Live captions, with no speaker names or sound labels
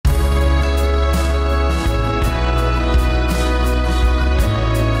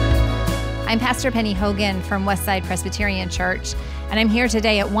I'm Pastor Penny Hogan from Westside Presbyterian Church, and I'm here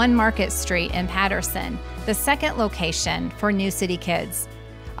today at 1 Market Street in Paterson, the second location for New City Kids.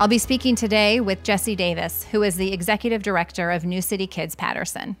 I'll be speaking today with Jessie Davis, who is the Executive Director of New City Kids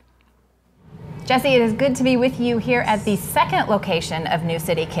Paterson. Jessie, it is good to be with you here at the second location of New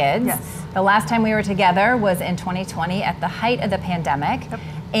City Kids. Yes. The last time we were together was in 2020 at the height of the pandemic. Yep.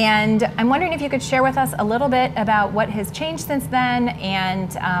 And I'm wondering if you could share with us a little bit about what has changed since then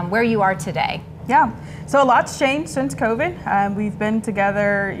and where you are today. Yeah, so a lot's changed since COVID. We've been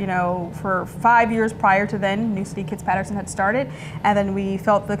together, for 5 years prior to then. New City Kids Paterson had started, and then we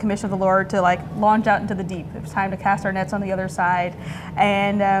felt the commission of the Lord to launch out into the deep. It was time to cast our nets on the other side,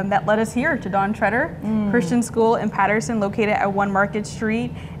 and that led us here to Don Treader Christian School in Paterson, located at 1 Market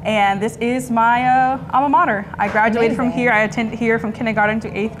Street. And this is my alma mater. I graduated from here. I attended here from kindergarten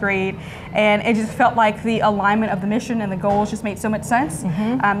to 8th grade, and it just felt like the alignment of the mission and the goals just made so much sense.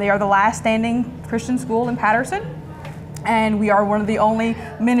 They are the last standing Christian school in Paterson, and we are one of the only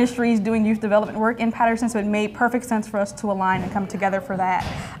ministries doing youth development work in Paterson, so it made perfect sense for us to align and come together for that.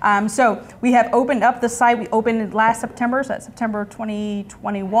 So we have opened up the site. We opened last September, so that's September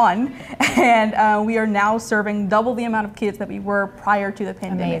 2021, and we are now serving double the amount of kids that we were prior to the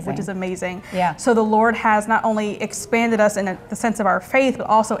pandemic, which is amazing. Yeah. So the Lord has not only expanded us in the sense of our faith, but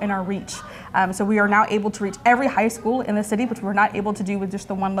also in our reach. So we are now able to reach every high school in the city, which we're not able to do with just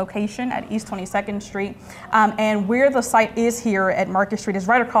the 1 location at East 22nd Street. And where the site is here at Market Street is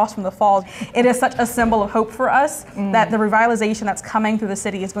right across from the falls. It is such a symbol of hope for us that the revitalization that's coming through the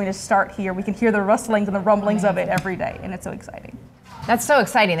city is going to start here. We can hear the rustlings and the rumblings of it every day, and it's so exciting. That's so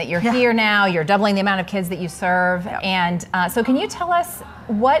exciting that you're here now, you're doubling the amount of kids that you serve. And so can you tell us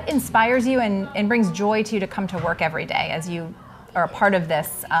what inspires you and brings joy to you to come to work every day as you are a part of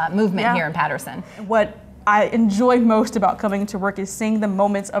this movement here in Paterson? What I enjoy most about coming to work is seeing the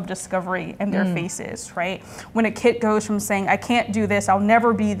moments of discovery in their faces, right? When a kid goes from saying, I can't do this, I'll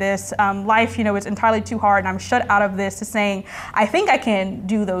never be this, life, it's entirely too hard and I'm shut out of this, to saying, I think I can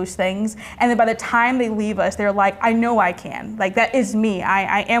do those things. And then by the time they leave us, they're like, I know I can. Like, that is me.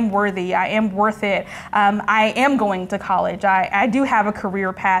 I am worthy. I am worth it. I am going to college. I do have a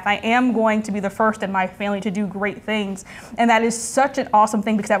career path. I am going to be the first in my family to do great things. And that is such an awesome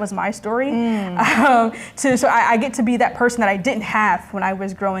thing because that was my story. So I get to be that person that I didn't have when I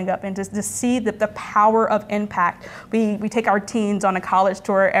was growing up, and to see the power of impact. We take our teens on a college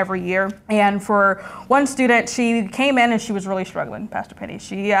tour every year, and for one student, she came in and she was really struggling, Pastor Penny.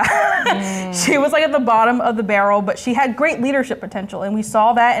 She was like at the bottom of the barrel, but she had great leadership potential, and we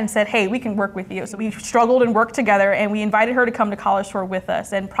saw that and said, hey, we can work with you. So we struggled and worked together, and we invited her to come to college tour with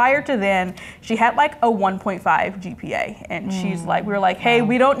us. And prior to then, she had like a 1.5 GPA, and we were like, hey,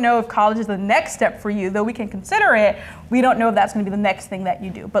 we don't know if college is the next step for you, though we can consider it. We don't know if that's going to be the next thing that you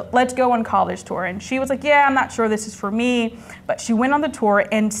do, but let's go on college tour. And she was like, yeah, I'm not sure this is for me. But she went on the tour,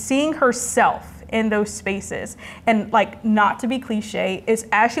 and seeing herself in those spaces, and not to be cliche, is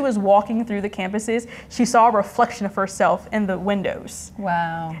as she was walking through the campuses, she saw a reflection of herself in the windows.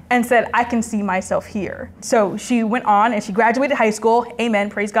 Wow. And said, I can see myself here. So she went on and she graduated high school. Amen,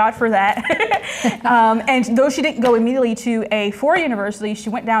 praise God for that. And though she didn't go immediately to a 4-year university, she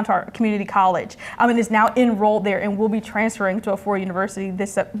went down to our community college and is now enrolled there and will be transferring to a 4-year university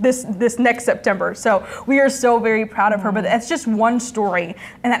this next September. So we are so very proud of her, but that's just one story,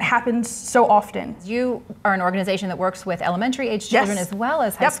 and that happens so often. You are an organization that works with elementary age children as well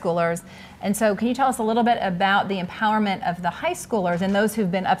as high schoolers. And so can you tell us a little bit about the empowerment of the high schoolers and those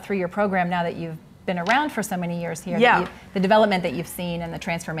who've been up through your program now that you've been around for so many years here, the development that you've seen and the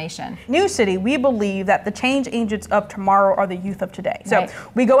transformation? New City, we believe that the change agents of tomorrow are the youth of today. So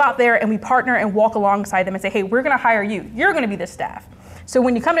we go out there and we partner and walk alongside them and say, hey, we're going to hire you. You're going to be the staff. So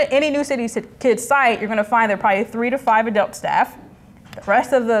when you come to any New City Kids site, you're going to find there are probably 3 to 5 adult staff. The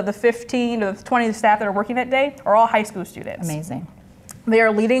rest of the 15 to the 20 staff that are working that day are all high school students. Amazing. They are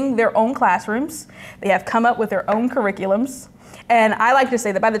leading their own classrooms. They have come up with their own curriculums. And I like to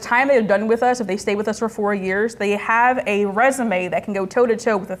say that by the time they're done with us, if they stay with us for 4 years, they have a resume that can go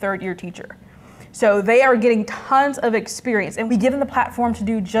toe-to-toe with a 3rd-year teacher. So they are getting tons of experience, and we give them the platform to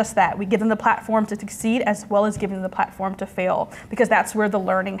do just that. We give them the platform to succeed as well as giving them the platform to fail, because that's where the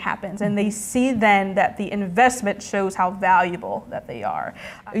learning happens. And they see then that the investment shows how valuable that they are.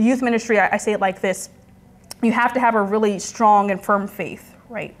 Youth ministry, I say it like this: you have to have a really strong and firm faith,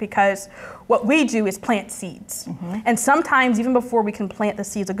 right? Because what we do is plant seeds. And sometimes even before we can plant the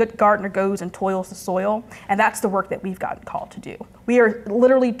seeds, a good gardener goes and toils the soil, and that's the work that we've gotten called to do. We are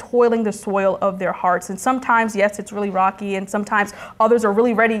literally toiling the soil of their hearts. And sometimes, yes, it's really rocky, and sometimes others are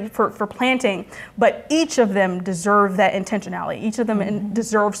really ready for planting, but each of them deserve that intentionality. Each of them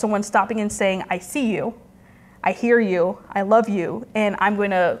deserve someone stopping and saying, I see you, I hear you, I love you, and I'm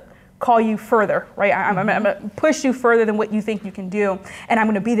going to call you further, right? I'm going to push you further than what you think you can do, and I'm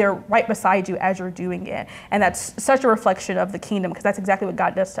going to be there right beside you as you're doing it. And that's such a reflection of the kingdom, because that's exactly what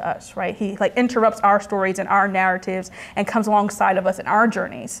God does to us, right? He like interrupts our stories and our narratives and comes alongside of us in our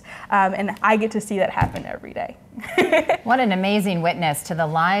journeys. And I get to see that happen every day. What an amazing witness to the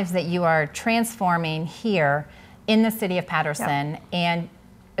lives that you are transforming here in the city of Paterson, and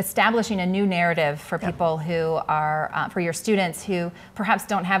establishing a new narrative for people who are, for your students who perhaps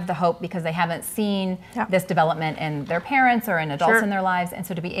don't have the hope because they haven't seen this development in their parents or in adults in their lives. And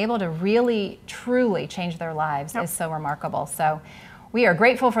so to be able to really, truly change their lives is so remarkable. So we are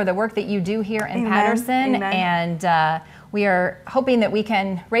grateful for the work that you do here in Paterson. And we are hoping that we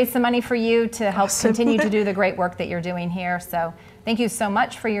can raise some money for you to help continue to do the great work that you're doing here. So thank you so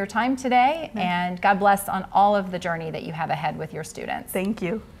much for your time today, and God bless on all of the journey that you have ahead with your students. Thank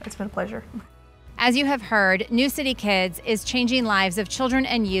you. It's been a pleasure. As you have heard, New City Kids is changing lives of children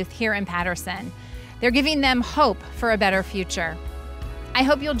and youth here in Paterson. They're giving them hope for a better future. I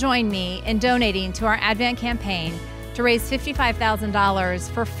hope you'll join me in donating to our Advent campaign to raise $55,000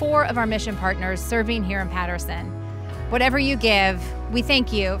 for 4 of our mission partners serving here in Paterson. Whatever you give, we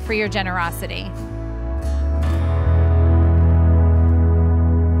thank you for your generosity.